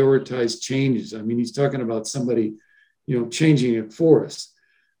prioritize changes? I mean, he's talking about somebody, changing it for us.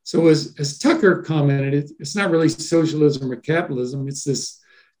 So as Tucker commented, it's not really socialism or capitalism. It's this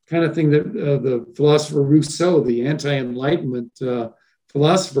kind of thing that the philosopher Rousseau, the anti-Enlightenment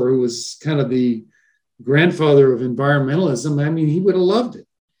philosopher, who was kind of the grandfather of environmentalism, I mean, he would have loved it.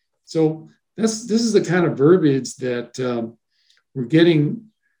 So this is the kind of verbiage that we're getting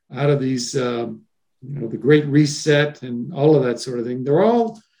out of these, the Great Reset and all of that sort of thing. They're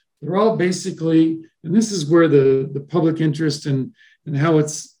all basically, and this is where the public interest and how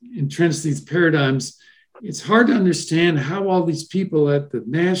it's entrenched these paradigms. It's hard to understand how all these people at the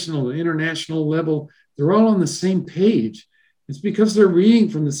national and international level, they're all on the same page. It's because they're reading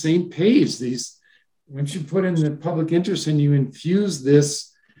from the same page. Once you put in the public interest and you infuse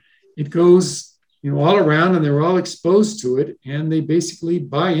this, it goes, all around, and they're all exposed to it, and they basically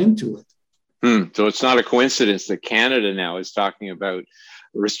buy into it. So it's not a coincidence that Canada now is talking about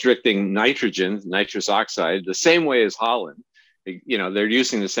restricting nitrous oxide, the same way as Holland. They're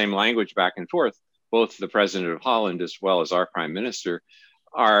using the same language back and forth. Both the president of Holland as well as our prime minister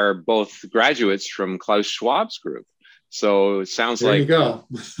are both graduates from Klaus Schwab's group. So it sounds there like, you go.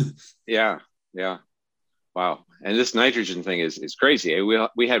 Yeah. Wow. And this nitrogen thing is crazy.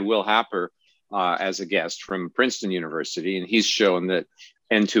 We had Will Happer as a guest from Princeton University, and he's shown that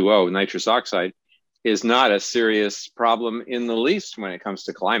N2O, nitrous oxide, is not a serious problem in the least when it comes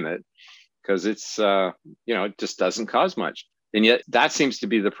to climate, because it's, it just doesn't cause much. And yet that seems to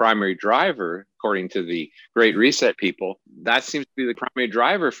be the primary driver, according to the Great Reset people, that seems to be the primary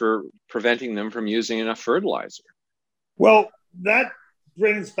driver for preventing them from using enough fertilizer. Well, that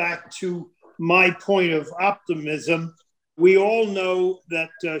brings back to my point of optimism. We all know that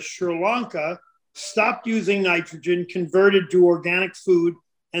Sri Lanka stopped using nitrogen, converted to organic food,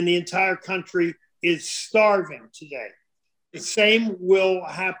 and the entire country is starving today. The same will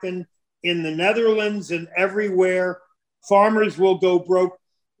happen in the Netherlands and everywhere. Farmers will go broke.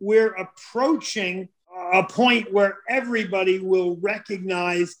 We're approaching a point where everybody will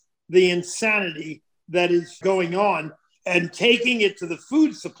recognize the insanity that is going on, and taking it to the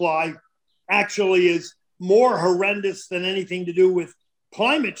food supply actually is more horrendous than anything to do with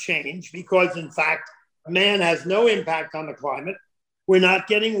climate change, because in fact, man has no impact on the climate. We're not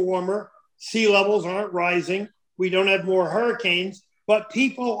getting warmer. Sea levels aren't rising. We don't have more hurricanes, but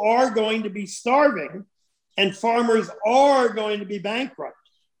people are going to be starving. and farmers are going to be bankrupt.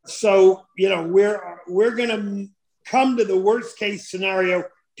 So, we're going to come to the worst case scenario.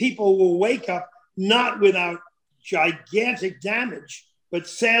 People will wake up not without gigantic damage, but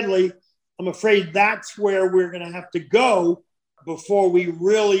sadly, I'm afraid that's where we're going to have to go before we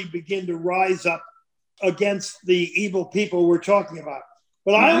really begin to rise up against the evil people we're talking about.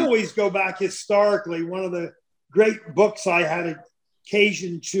 But I always go back historically. One of the great books I had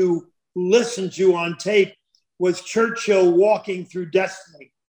occasion to listen to on tape was Churchill Walking Through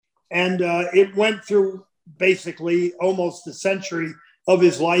Destiny. And it went through basically almost a century of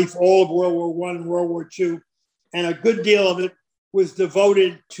his life, all of World War I and World War II. And a good deal of it was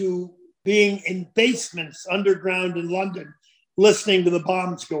devoted to being in basements underground in London, listening to the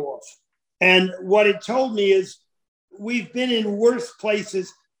bombs go off. And what it told me is we've been in worse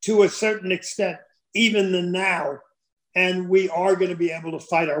places to a certain extent, even than now, and we are going to be able to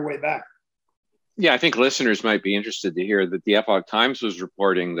fight our way back. Yeah, I think listeners might be interested to hear that the Epoch Times was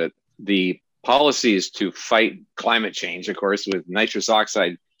reporting that the policies to fight climate change, of course, with nitrous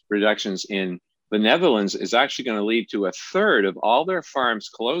oxide reductions in the Netherlands is actually going to lead to a third of all their farms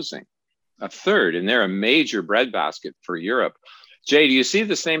closing. A third, and they're a major breadbasket for Europe. Jay, do you see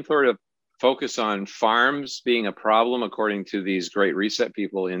the same sort of focus on farms being a problem according to these Great Reset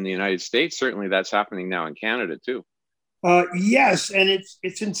people in the United States? Certainly that's happening now in Canada too. Yes, and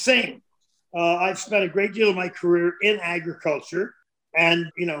it's insane. I've spent a great deal of my career in agriculture,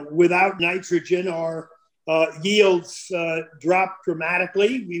 and without nitrogen, our yields drop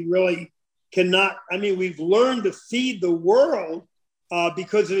dramatically. We really cannot. I mean, we've learned to feed the world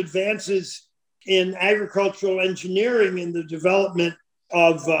because of advances in agricultural engineering and the development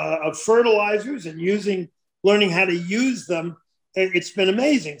of fertilizers and learning how to use them. It's been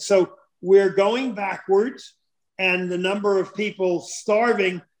amazing. So we're going backwards, and the number of people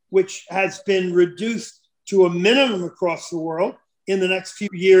starving, which has been reduced to a minimum across the world in the next few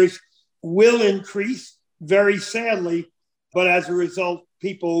years, will increase very sadly. But as a result,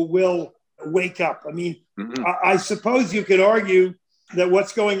 people will wake up. I mean, I suppose you could argue that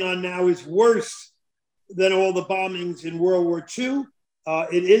what's going on now is worse than all the bombings in World War II.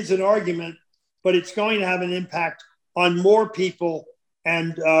 It is an argument, but it's going to have an impact on more people,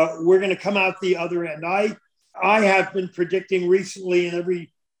 and we're going to come out the other end. I have been predicting recently, and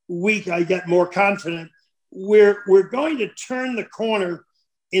every week I get more confident, we're going to turn the corner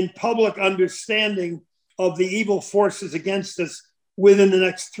in public understanding of the evil forces against us within the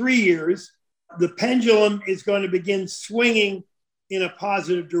next 3 years. The pendulum is going to begin swinging in a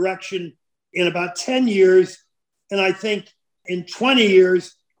positive direction in about 10 years. And I think in 20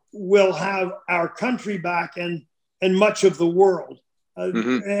 years, we'll have our country back and much of the world.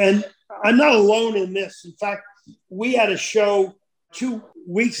 And I'm not alone in this. In fact, we had a show 2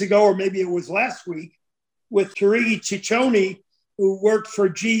 weeks ago, or maybe it was last week, with Thierry Ciccioni, who worked for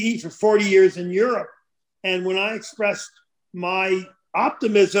GE for 40 years in Europe. And when I expressed my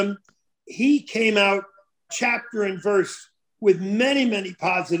optimism, he came out chapter and verse with many, many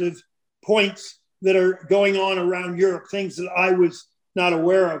positive points that are going on around Europe, things that I was not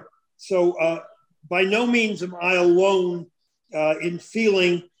aware of. So by no means am I alone in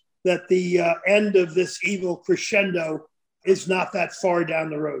feeling that the end of this evil crescendo is not that far down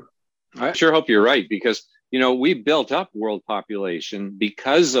the road. I sure hope you're right, because we built up world population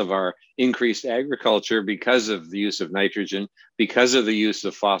because of our increased agriculture, because of the use of nitrogen, because of the use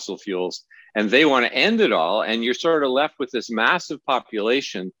of fossil fuels, and they want to end it all. And you're sort of left with this massive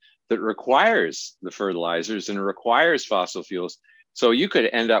population that requires the fertilizers and requires fossil fuels. So you could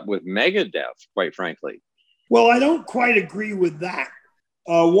end up with mega death, quite frankly. Well, I don't quite agree with that.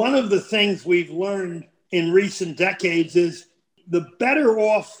 One of the things we've learned in recent decades is the better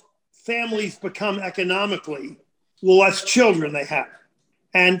off families become economically, the less children they have.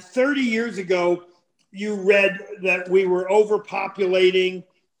 And 30 years ago, you read that we were overpopulating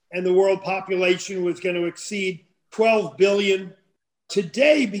and the world population was going to exceed 12 billion.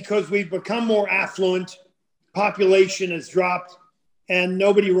 Today, because we've become more affluent, population has dropped, and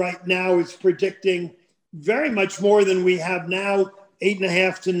nobody right now is predicting very much more than we have now,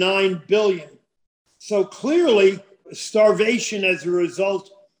 8.5 to 9 billion. So clearly, starvation as a result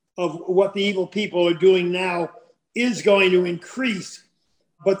of what the evil people are doing now is going to increase.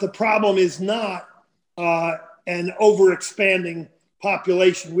 But the problem is not an overexpanding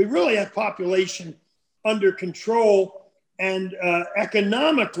population. We really have population under control, and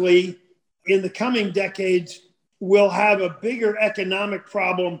economically, in the coming decades, we'll have a bigger economic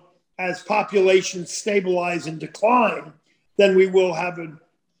problem as populations stabilize and decline than we will have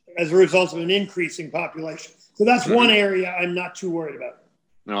as a result of an increasing population. So that's one area I'm not too worried about.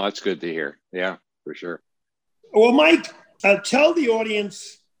 No, that's good to hear. Yeah, for sure. Well, Mike, tell the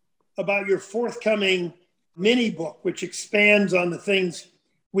audience about your forthcoming mini book, which expands on the things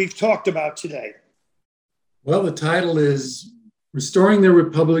we've talked about today. Well, the title is Restoring the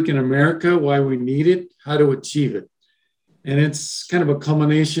Republic in America, Why We Need It, How to Achieve It. And it's kind of a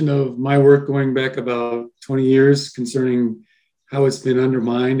culmination of my work going back about 20 years concerning how it's been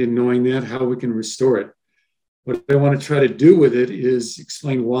undermined and knowing that, how we can restore it. What I want to try to do with it is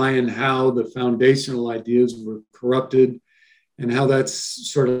explain why and how the foundational ideas were corrupted and how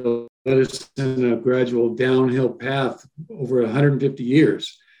that's sort of led us in a gradual downhill path over 150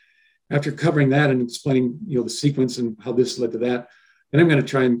 years. After covering that and explaining, the sequence and how this led to that, then I'm going to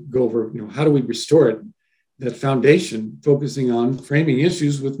try and go over, how do we restore it, that foundation, focusing on framing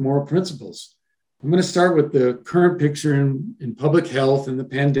issues with moral principles. I'm going to start with the current picture in public health and the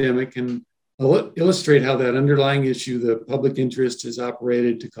pandemic, and I'll illustrate how that underlying issue, the public interest, has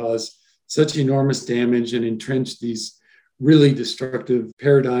operated to cause such enormous damage and entrench these really destructive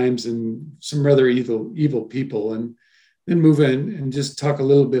paradigms and some rather evil people, and then move in and just talk a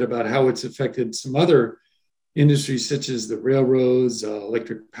little bit about how it's affected some other industries such as the railroads,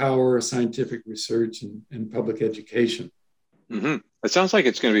 electric power, scientific research, and public education. Mm-hmm. It sounds like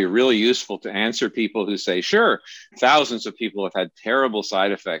it's going to be really useful to answer people who say, sure, thousands of people have had terrible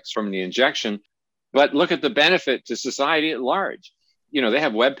side effects from the injection, but look at the benefit to society at large. They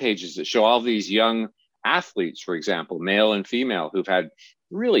have web pages that show all these young athletes, for example, male and female, who've had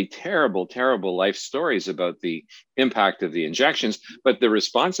really terrible, terrible life stories about the impact of the injections. But the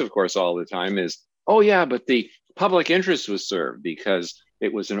response, of course, all the time is, oh, yeah, but the public interest was served because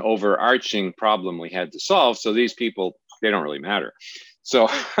it was an overarching problem we had to solve. So these people, they don't really matter. So,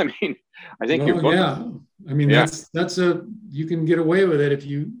 I think your book. Yeah. That's you can get away with it if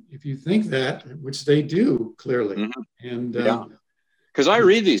you think that, which they do clearly. Mm-hmm. And because I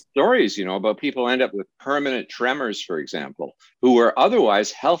read these stories, about people end up with permanent tremors, for example, who were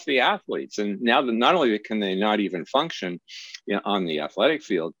otherwise healthy athletes. And now not only can they not even function on the athletic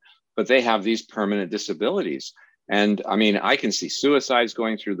field, but they have these permanent disabilities. And I can see suicides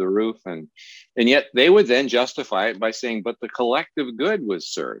going through the roof, and yet they would then justify it by saying, but the collective good was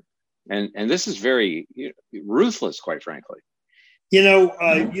served. And this is very ruthless, quite frankly. I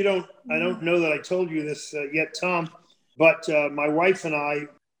don't know that I told you this yet, Tom, but my wife and I,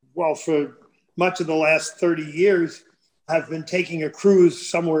 for much of the last 30 years, have been taking a cruise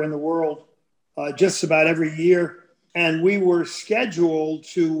somewhere in the world just about every year. And we were scheduled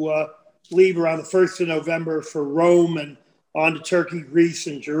to leave around the 1st of November for Rome and on to Turkey, Greece,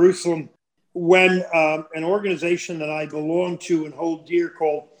 and Jerusalem, when an organization that I belong to and hold dear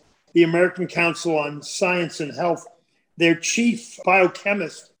called the American Council on Science and Health, their chief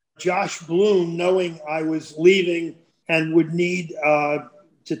biochemist, Josh Bloom, knowing I was leaving and would need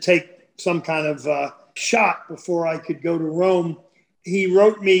to take some kind of shot before I could go to Rome, he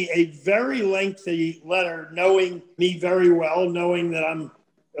wrote me a very lengthy letter, knowing me very well, knowing that I'm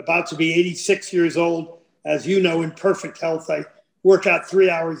about to be 86 years old, as you know, in perfect health. I work out 3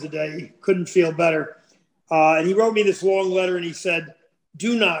 hours a day, couldn't feel better. And he wrote me this long letter, and he said,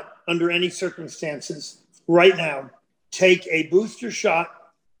 do not, under any circumstances, right now, take a booster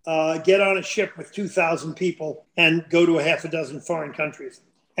shot, get on a ship with 2,000 people, and go to a half a dozen foreign countries.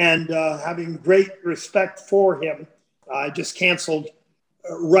 And having great respect for him, I just canceled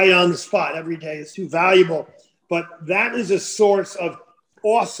right on the spot. Every day is too valuable. But that is a source of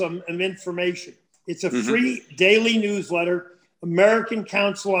awesome information. It's a free daily newsletter, American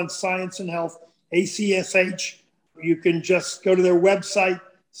Council on Science and Health, ACSH. You can just go to their website,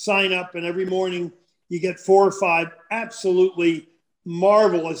 sign up, and every morning you get 4 or 5 absolutely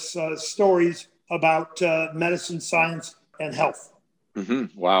marvelous stories about medicine, science, and health.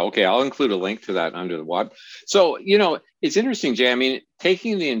 Mm-hmm. Wow. Okay. I'll include a link to that under the WAD. So, it's interesting, Jay.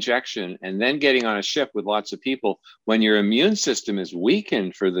 Taking the injection and then getting on a ship with lots of people when your immune system is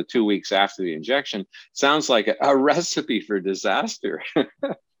weakened for the 2 weeks after the injection sounds like a recipe for disaster.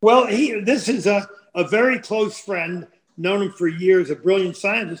 Well, this is a very close friend, known him for years, a brilliant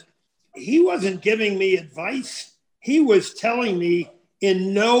scientist. He wasn't giving me advice. He was telling me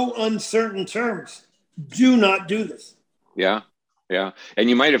in no uncertain terms, do not do this. Yeah. Yeah. And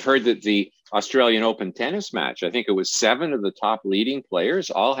you might have heard that the Australian Open tennis match, I think it was 7 of the top leading players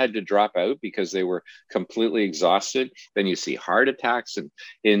all had to drop out because they were completely exhausted. Then you see heart attacks. And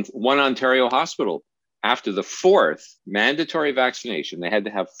in one Ontario hospital, after the 4th mandatory vaccination, they had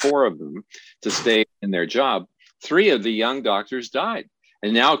to have 4 of them to stay in their job. 3 of the young doctors died.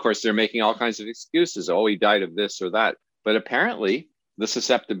 And now, of course, they're making all kinds of excuses. Oh, he died of this or that. But apparently the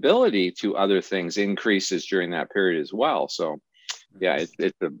susceptibility to other things increases during that period as well. So, yeah,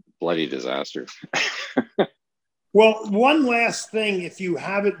 it's a bloody disaster. Well, one last thing, if you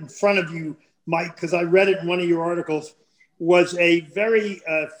have it in front of you, Mike, because I read it in one of your articles, was a very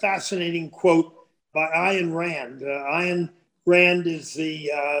fascinating quote by Ayn Rand. Ayn Rand is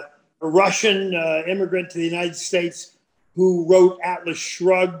a Russian immigrant to the United States who wrote Atlas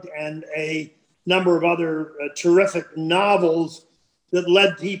Shrugged and a number of other terrific novels that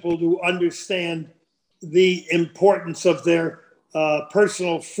led people to understand the importance of their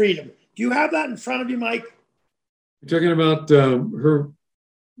personal freedom. Do you have that in front of you, Mike? You're talking about her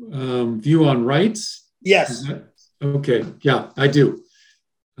view on rights? Yes. Okay, yeah, I do.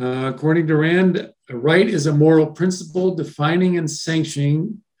 According to Rand, a right is a moral principle defining and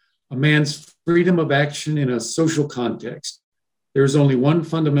sanctioning a man's freedom of action in a social context. There is only one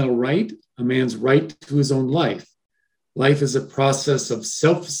fundamental right, a man's right to his own life. Life is a process of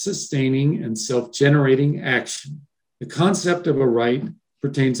self-sustaining and self-generating action. The concept of a right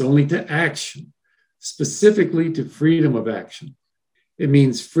pertains only to action, specifically to freedom of action. It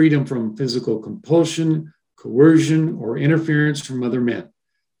means freedom from physical compulsion, coercion, or interference from other men.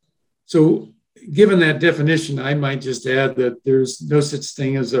 So, given that definition, I might just add that there's no such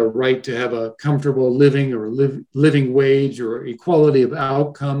thing as a right to have a comfortable living or living wage or equality of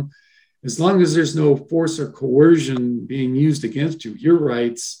outcome. As long as there's no force or coercion being used against you, your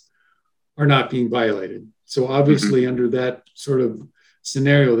rights are not being violated. So obviously, under that sort of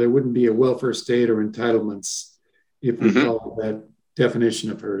scenario, there wouldn't be a welfare state or entitlements if we follow that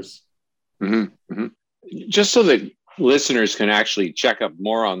definition of hers. Just so that listeners can actually check up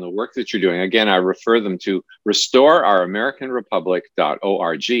more on the work that you're doing, again, I refer them to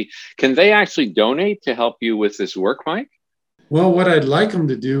restoreouramericanrepublic.org. Can they actually donate to help you with this work, Mike? Well, what I'd like them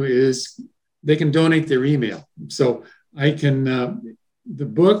to do is they can donate their email. So I can, the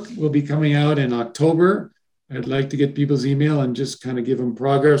book will be coming out in October. I'd like to get people's email and just kind of give them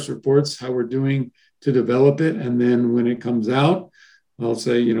progress reports, how we're doing to develop it. And then when it comes out, I'll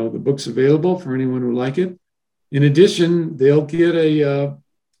say, the book's available for anyone who would like it. In addition, they'll get a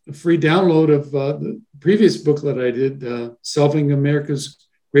free download of the previous booklet I did, Solving America's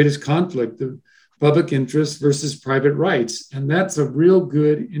Greatest Conflict, the public interest versus private rights. And that's a real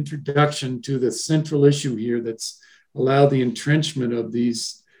good introduction to the central issue here that's allowed the entrenchment of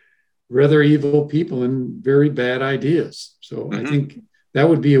these rather evil people and very bad ideas. So I think that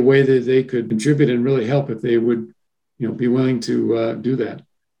would be a way that they could contribute and really help if they would, be willing to do that.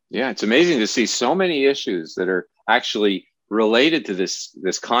 Yeah, it's amazing to see so many issues that are actually related to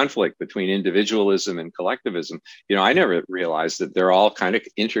this conflict between individualism and collectivism. I never realized that they're all kind of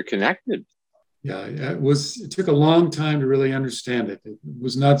interconnected. Yeah, it took a long time to really understand it. It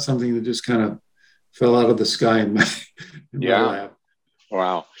was not something that just kind of fell out of the sky in my lap.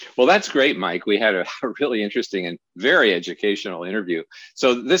 Wow. Well, that's great, Mike. We had a really interesting and very educational interview.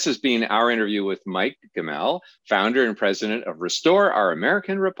 So this has been our interview with Mike Gemmell, founder and president of Restore Our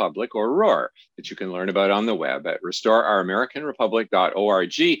American Republic, or ROAR, that you can learn about on the web at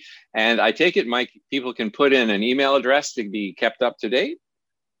restoreouramericanrepublic.org. And I take it, Mike, people can put in an email address to be kept up to date?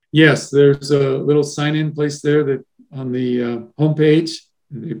 Yes, there's a little sign-in place there that on the homepage.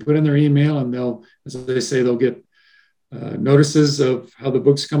 They put in their email and they'll, as they say, they'll get notices of how the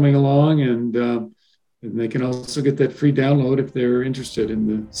book's coming along, and they can also get that free download if they're interested in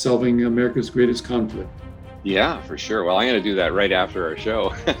the Solving America's Greatest Conflict. Yeah, for sure. Well, I'm going to do that right after our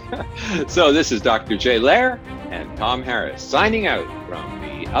show. So this is Dr. J. Lehr and Tom Harris signing out from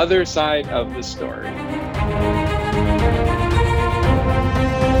the other side of the story.